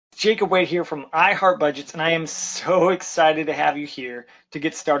Jacob Wade here from iHeartBudgets, and I am so excited to have you here to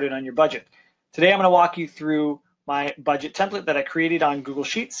get started on your budget. Today I'm going to walk you through my budget template that I created on Google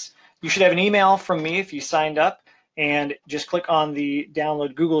Sheets. You should have an email from me if you signed up, and just click on the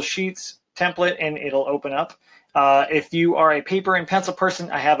download Google Sheets template and it'll open up. If you are a paper and pencil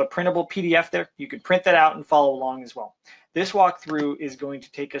person, I have a printable PDF there. You can print that out and follow along as well. This walkthrough is going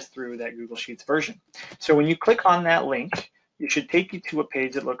to take us through that Google Sheets version. So when you click on that link, it should take you to a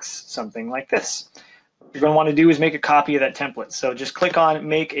page that looks something like this. What you're going to want to do is make a copy of that template. So just click on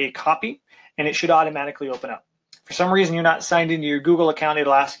make a copy and it should automatically open up. For some reason you're not signed into your Google account,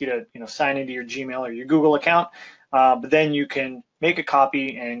 it'll ask you to sign into your Gmail or your Google account, but then you can make a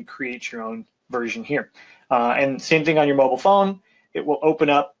copy and create your own version here. And same thing on your mobile phone, it will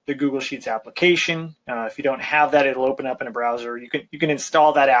open up the Google Sheets application. If you don't have that, it'll open up in a browser. You can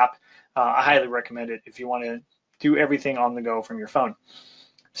install that app. I highly recommend it if you want to do everything on the go from your phone.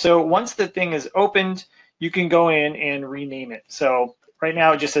 So once the thing is opened, you can go in and rename it. So right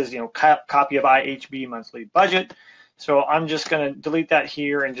now it just says, copy of IHB monthly budget. So I'm just going to delete that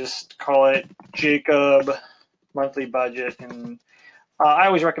here and just call it Jacob monthly budget. And I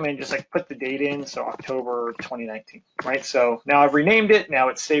always recommend just put the date in, so October 2019, right? So now I've renamed it. Now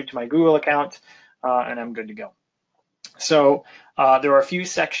it's saved to my Google account, and I'm good to go. So there are a few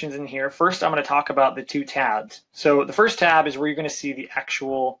sections in here. First, I'm going to talk about the two tabs. So the first tab is where you're going to see the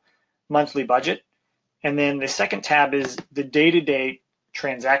actual monthly budget. And then the second tab is the day-to-day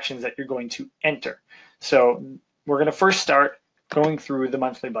transactions that you're going to enter. So we're going to first start going through the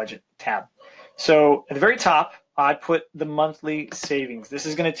monthly budget tab. So at the very top, I put the monthly savings. This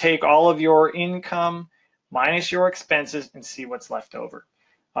is going to take all of your income minus your expenses and see what's left over.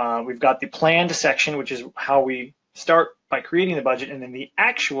 We've got the planned section, which is how we start by creating the budget, and then the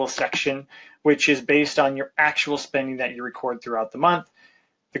actual section, which is based on your actual spending that you record throughout the month.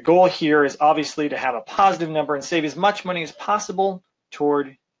 The goal here is obviously to have a positive number and save as much money as possible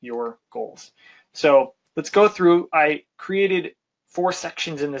toward your goals. So let's go through. I created 4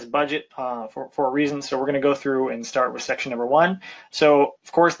 sections in this budget for a reason. So we're going to go through and start with section number 1. So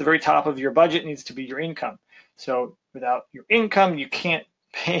of course, the very top of your budget needs to be your income. So without your income, you can't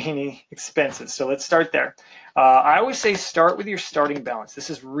pay any expenses. So let's start there. I always say start with your starting balance. This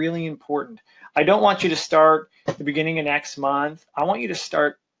is really important. I don't want you to start at the beginning of next month. I want you to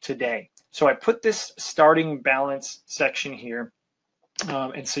start today. So I put this starting balance section here.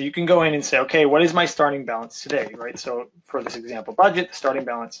 And so you can go in and say, okay, what is my starting balance today, right? So for this example budget, the starting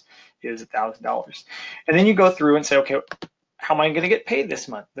balance is $1,000. And then you go through and say, okay, how am I going to get paid this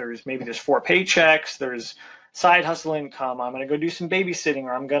month? Maybe there's 4 paychecks, there's side hustle income, I'm going to go do some babysitting,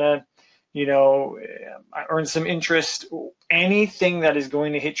 or I'm going to, earn some interest. Anything that is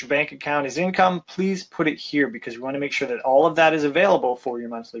going to hit your bank account as income, please put it here because we want to make sure that all of that is available for your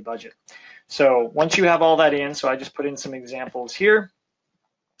monthly budget. So once you have all that in, so I just put in some examples here.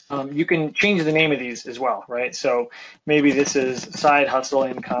 You can change the name of these as well, right? So maybe this is side hustle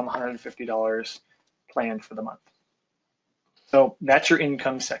income, $150 planned for the month. So that's your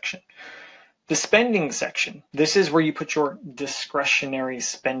income section. The spending section, this is where you put your discretionary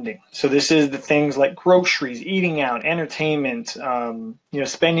spending. So this is the things like groceries, eating out, entertainment,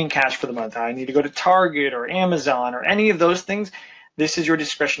 spending cash for the month. I need to go to Target or Amazon or any of those things. This is your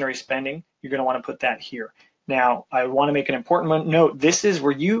discretionary spending. You're going to want to put that here. Now, I want to make an important note. This is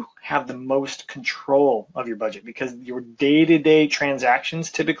where you have the most control of your budget because your day-to-day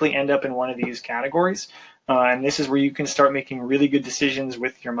transactions typically end up in one of these categories. And this is where you can start making really good decisions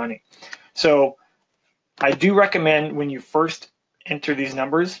with your money. So I do recommend when you first enter these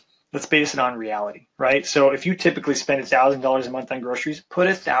numbers, let's base it on reality, right? So if you typically spend $1,000 a month on groceries, put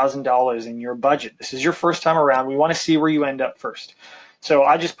 $1,000 in your budget. This is your first time around. We want to see where you end up first. So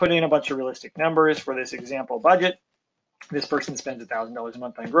I just put in a bunch of realistic numbers for this example budget. This person spends $1,000 a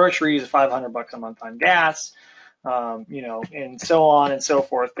month on groceries, $500 a month on gas, and so on and so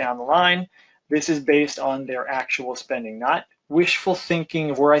forth down the line. This is based on their actual spending, not wishful thinking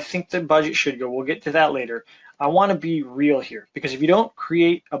of where I think the budget should go. We'll get to that later. I want to be real here because if you don't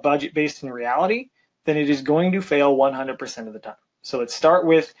create a budget based in reality, then it is going to fail 100% of the time. So let's start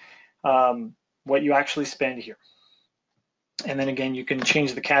with what you actually spend here. And then again, you can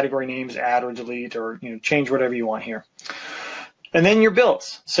change the category names, add or delete, or change whatever you want here. And then your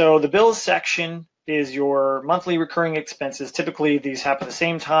bills. So the bills section is your monthly recurring expenses. Typically, these happen at the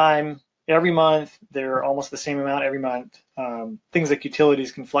same time every month. They're almost the same amount every month. Things like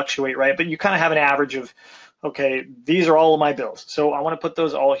utilities can fluctuate, right? But you kind of have an average of, okay, these are all of my bills. So I want to put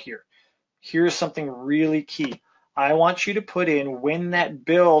those all here. Here's something really key. I want you to put in when that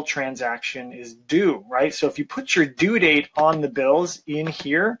bill transaction is due, right? So if you put your due date on the bills in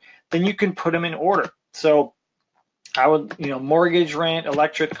here, then you can put them in order. So I would, mortgage, rent,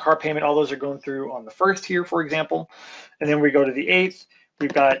 electric, car payment, all those are going through on the 1st here, for example. And then we go to the 8th,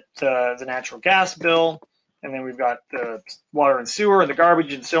 we've got the natural gas bill, and then we've got the water and sewer and the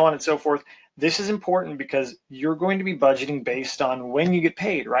garbage and so on and so forth. This is important because you're going to be budgeting based on when you get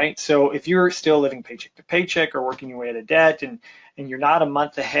paid, right? So if you're still living paycheck to paycheck or working your way out of debt and you're not a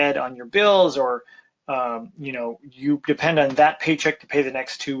month ahead on your bills, or you depend on that paycheck to pay the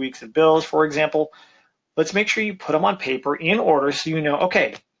next 2 weeks of bills, for example, let's make sure you put them on paper in order so you know,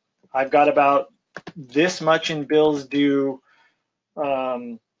 okay, I've got about this much in bills due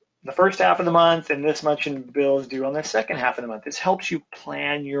the first half of the month and this much in bills due on the second half of the month. This helps you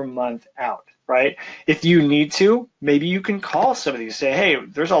plan your month out, right? If you need to, maybe you can call some of these, say, hey,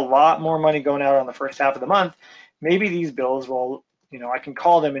 there's a lot more money going out on the first half of the month. Maybe these bills will, I can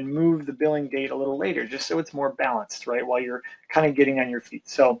call them and move the billing date a little later just so it's more balanced, right, while you're kind of getting on your feet.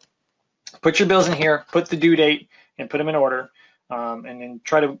 So put your bills in here, put the due date, and put them in order, and then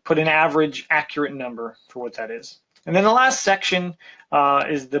try to put an average accurate number for what that is. And then the last section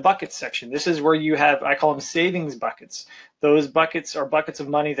is the buckets section. This is where you have, I call them savings buckets. Those buckets are buckets of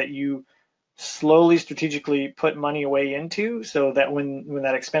money that you slowly, strategically put money away into so that when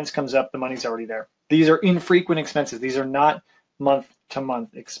that expense comes up, the money's already there. These are infrequent expenses. These are not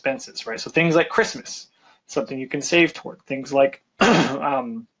month-to-month expenses, right? So things like Christmas, something you can save toward. Things like,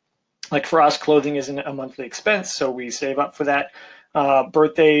 like for us, clothing isn't a monthly expense, so we save up for that.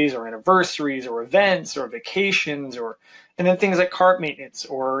 Birthdays or anniversaries or events or vacations, and then things like car maintenance,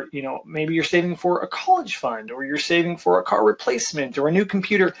 or maybe you're saving for a college fund, or you're saving for a car replacement or a new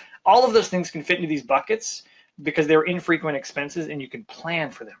computer. All of those things can fit into these buckets because they're infrequent expenses and you can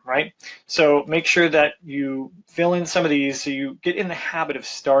plan for them, right? So make sure that you fill in some of these so you get in the habit of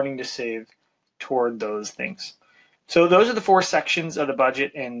starting to save toward those things. So those are the 4 sections of the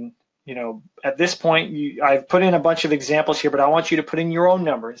budget, and at this point, I've put in a bunch of examples here, but I want you to put in your own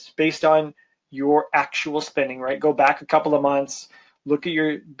numbers based on your actual spending, right? Go back a couple of months, look at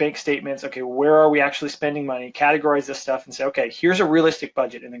your bank statements. Okay, where are we actually spending money? Categorize this stuff and say, okay, here's a realistic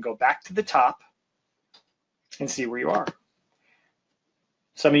budget, and then go back to the top and see where you are.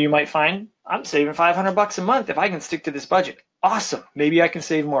 Some of you might find, I'm saving $500 a month if I can stick to this budget. Awesome, maybe I can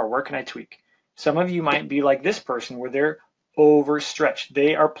save more. Where can I tweak? Some of you might be like this person where they're overstretched.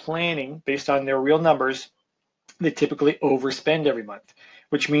 They are planning based on their real numbers. They typically overspend every month,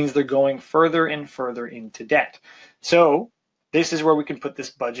 which means they're going further and further into debt. So this is where we can put this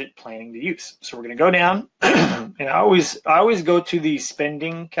budget planning to use. So we're going to go down, and I always go to the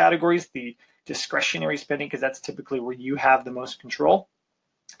spending categories, the discretionary spending, because that's typically where you have the most control.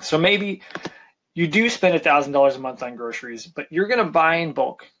 So maybe you do spend $1,000 a month on groceries, but you're going to buy in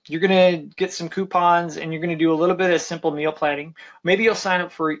bulk. You're going to get some coupons, and you're going to do a little bit of simple meal planning. Maybe you'll sign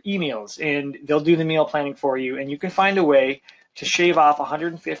up for emails, and they'll do the meal planning for you, and you can find a way to shave off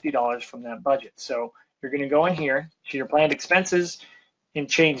 $150 from that budget. So you're going to go in here to your planned expenses and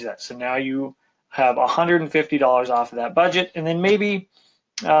change that. So now you have $150 off of that budget, and then maybe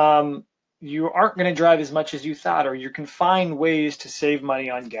you aren't going to drive as much as you thought, or you can find ways to save money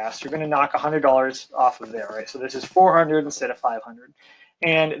on gas. You're going to knock $100 off of there, right? So this is $400 instead of $500.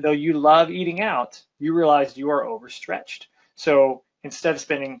 And though you love eating out, you realize you are overstretched. So instead of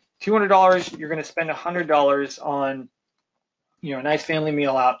spending $200, you're going to spend $100 on, a nice family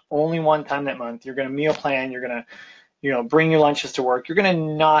meal out only one time that month. You're going to meal plan. You're going to, bring your lunches to work. You're going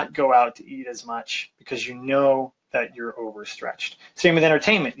to not go out to eat as much because you know that you're overstretched. Same with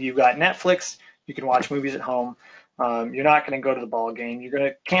entertainment. You've got Netflix. You can watch movies at home. You're not going to go to the ball game. You're going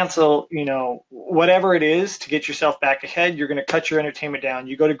to cancel, whatever it is to get yourself back ahead. You're going to cut your entertainment down.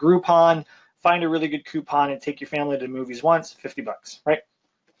 You go to Groupon, find a really good coupon, and take your family to the movies once, $50, right?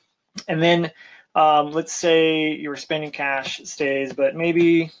 And then let's say you were spending cash stays, but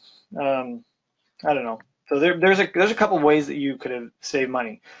maybe I don't know. So there's a couple of ways that you could have saved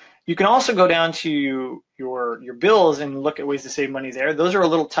money. You can also go down to your bills and look at ways to save money there. Those are a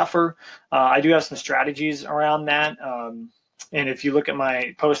little tougher. I do have some strategies around that. And if you look at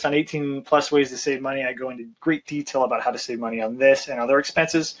my post on 18 plus ways to save money, I go into great detail about how to save money on this and other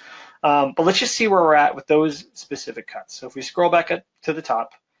expenses. But let's just see where we're at with those specific cuts. So if we scroll back up to the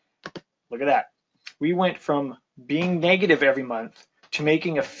top, look at that. We went from being negative every month to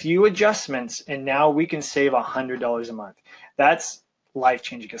making a few adjustments, and now we can save $100 a month. That's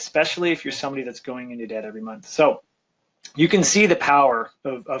life-changing, especially if you're somebody that's going into debt every month. So you can see the power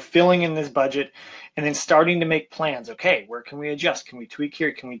of filling in this budget and then starting to make plans. Okay, where can we adjust? Can we tweak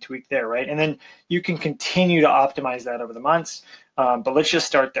here? Can we tweak there, right? And then you can continue to optimize that over the months. But let's just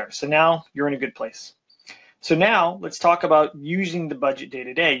start there. So now you're in a good place. So now let's talk about using the budget day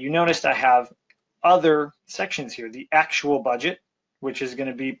to day. You noticed I have other sections here, the actual budget, which is going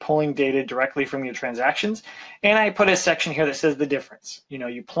to be pulling data directly from your transactions. And I put a section here that says the difference. You know,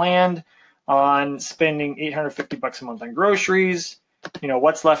 you planned on spending $850 a month on groceries, you know,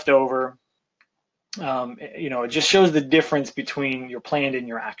 what's left over. You know, it just shows the difference between your planned and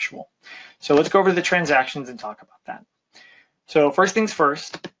your actual. So let's go over to the transactions and talk about that. So first things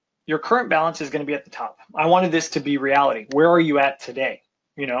first, your current balance is going to be at the top. I wanted this to be reality. Where are you at today?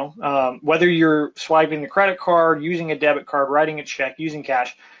 You know, whether you're swiping the credit card, using a debit card, writing a check, using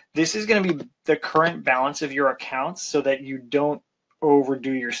cash, this is going to be the current balance of your accounts so that you don't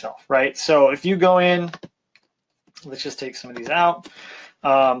overdo yourself, right? So if you go in, let's just take some of these out.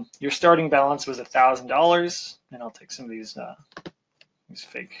 Your starting balance was $1,000, and I'll take some of these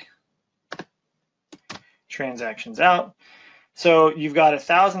fake transactions out. So you've got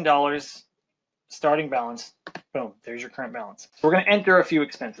 $1,000 starting balance. Boom, there's your current balance. So we're going to enter a few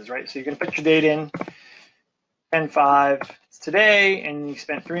expenses, right? So you're going to put your date in, 10/5, it's today, and you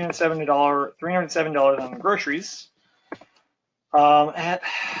spent $307 on groceries at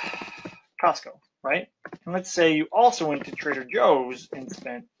Costco, right? And let's say you also went to Trader Joe's and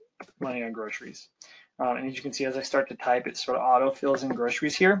spent money on groceries. And as you can see, as I start to type, it sort of auto fills in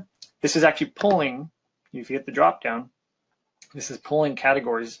groceries here. This is actually pulling, if you hit the drop down, this is pulling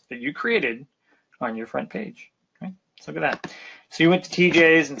categories that you created on your front page. Okay, so look at that. So you went to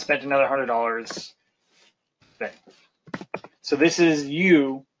TJ's and spent another $100 today. So this is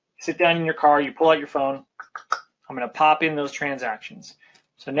you sit down in your car, you pull out your phone. I'm going to pop in those transactions.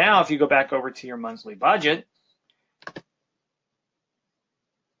 So now if you go back over to your monthly budget,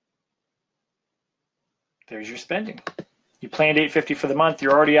 there's your spending. You planned $850 for the month.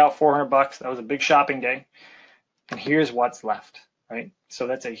 You're already out $400. That was a big shopping day. And here's what's left, right? So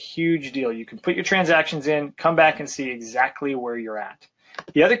that's a huge deal. You can put your transactions in, come back and see exactly where you're at.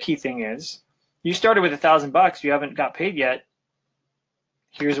 The other key thing is you started with $1,000. You haven't got paid yet.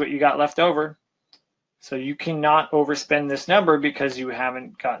 Here's what you got left over. So you cannot overspend this number because you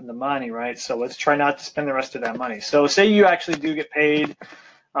haven't gotten the money, right? So let's try not to spend the rest of that money. So say you actually do get paid,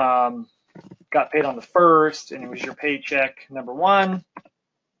 got paid on the 1st, and it was your paycheck number 1.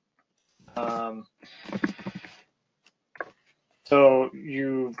 So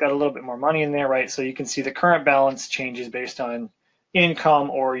you've got a little bit more money in there, right? So you can see the current balance changes based on income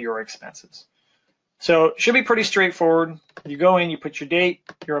or your expenses. So it should be pretty straightforward. You go in, you put your date,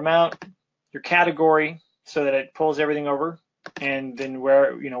 your amount, your category, so that it pulls everything over, and then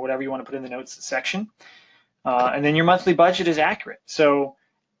where, you know, whatever you want to put in the notes section. And then your monthly budget is accurate. So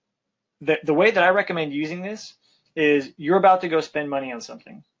the way that I recommend using this is you're about to go spend money on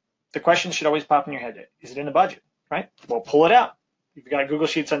something. The question should always pop in your head. Is it in the budget, right? Well, pull it out. You've got Google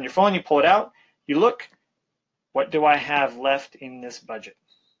Sheets on your phone, you pull it out, you look, what do I have left in this budget,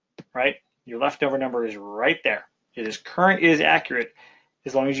 right? Your leftover number is right there. It is current, it is accurate,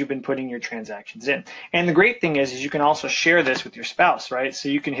 as long as you've been putting your transactions in. And the great thing is you can also share this with your spouse, right? So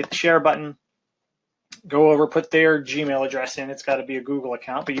you can hit the share button, go over, put their Gmail address in. It's got to be a Google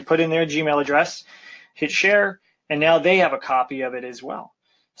account, but you put in their Gmail address, hit share, and now they have a copy of it as well.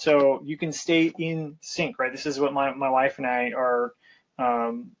 So you can stay in sync, right? This is what my wife and I are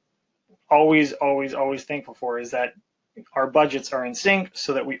always thankful for, is that our budgets are in sync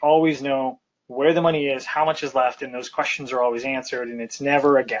so that we always know where the money is, how much is left, and those questions are always answered, and it's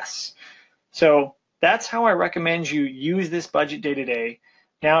never a guess. So that's how I recommend you use this budget day to day.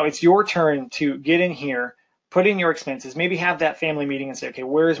 Now it's your turn to get in here, put in your expenses, maybe have that family meeting and say, okay,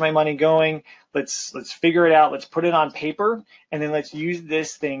 where is my money going? Let's figure it out. Let's put it on paper, and then let's use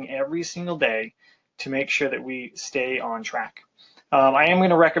this thing every single day to make sure that we stay on track. I am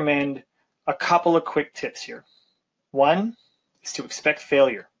going to recommend a couple of quick tips here. One is to expect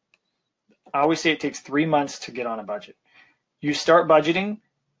failure. I always say it takes 3 months to get on a budget. You start budgeting,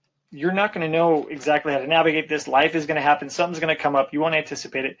 you're not going to know exactly how to navigate this. Life is going to happen. Something's going to come up. You won't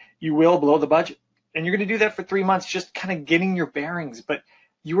anticipate it. You will blow the budget. And you're going to do that for 3 months, just kind of getting your bearings. But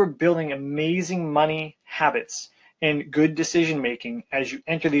you are building amazing money habits and good decision making as you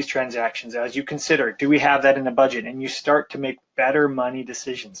enter these transactions, as you consider, do we have that in the budget? And you start to make better money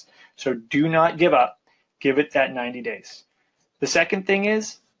decisions. So do not give up. Give it that 90 days. The second thing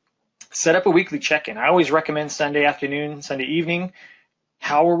is set up a weekly check-in. I always recommend Sunday afternoon, Sunday evening.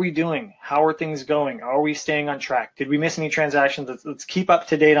 How are we doing? How are things going? Are we staying on track? Did we miss any transactions? Let's keep up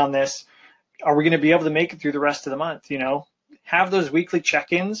to date on this. Are we going to be able to make it through the rest of the month? Have those weekly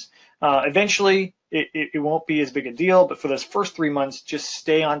check-ins. Eventually, it won't be as big a deal, but for those first 3 months, just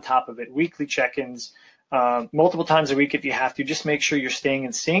stay on top of it. Weekly check-ins, multiple times a week if you have to. Just make sure you're staying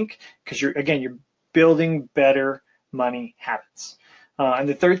in sync, because you're building better money habits. And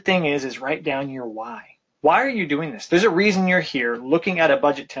the third thing is write down your why. Why are you doing this? There's a reason you're here looking at a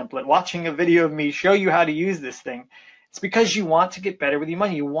budget template, watching a video of me show you how to use this thing. It's because you want to get better with your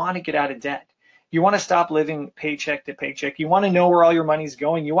money. You want to get out of debt. You want to stop living paycheck to paycheck. You want to know where all your money's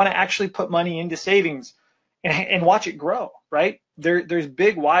going. You want to actually put money into savings and watch it grow, right? There's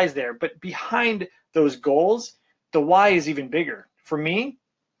big whys there, but behind those goals, the why is even bigger. For me,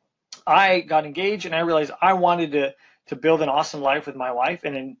 I got engaged and I realized I wanted to build an awesome life with my wife,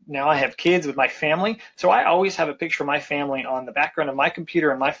 and then now I have kids with my family. So I always have a picture of my family on the background of my computer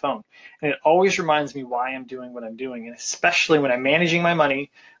and my phone, and it always reminds me why I'm doing what I'm doing. And especially when I'm managing my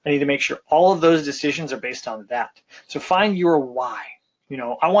money, I need to make sure all of those decisions are based on that. So find your why.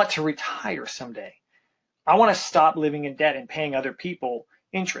 I want to retire someday. I want to stop living in debt and paying other people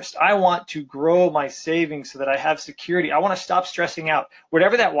interest. I want to grow my savings so that I have security. I want to stop stressing out.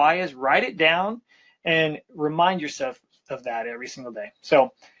 Whatever that why is, write it down and remind yourself of that every single day.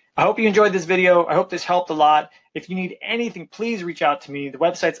 So I hope you enjoyed this video. I hope this helped a lot. If you need anything, please reach out to me. The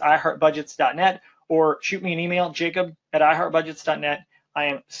website's iHeartBudgets.net, or shoot me an email, jacob@iHeartBudgets.net. I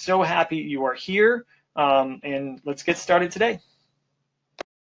am so happy you are here, and let's get started today.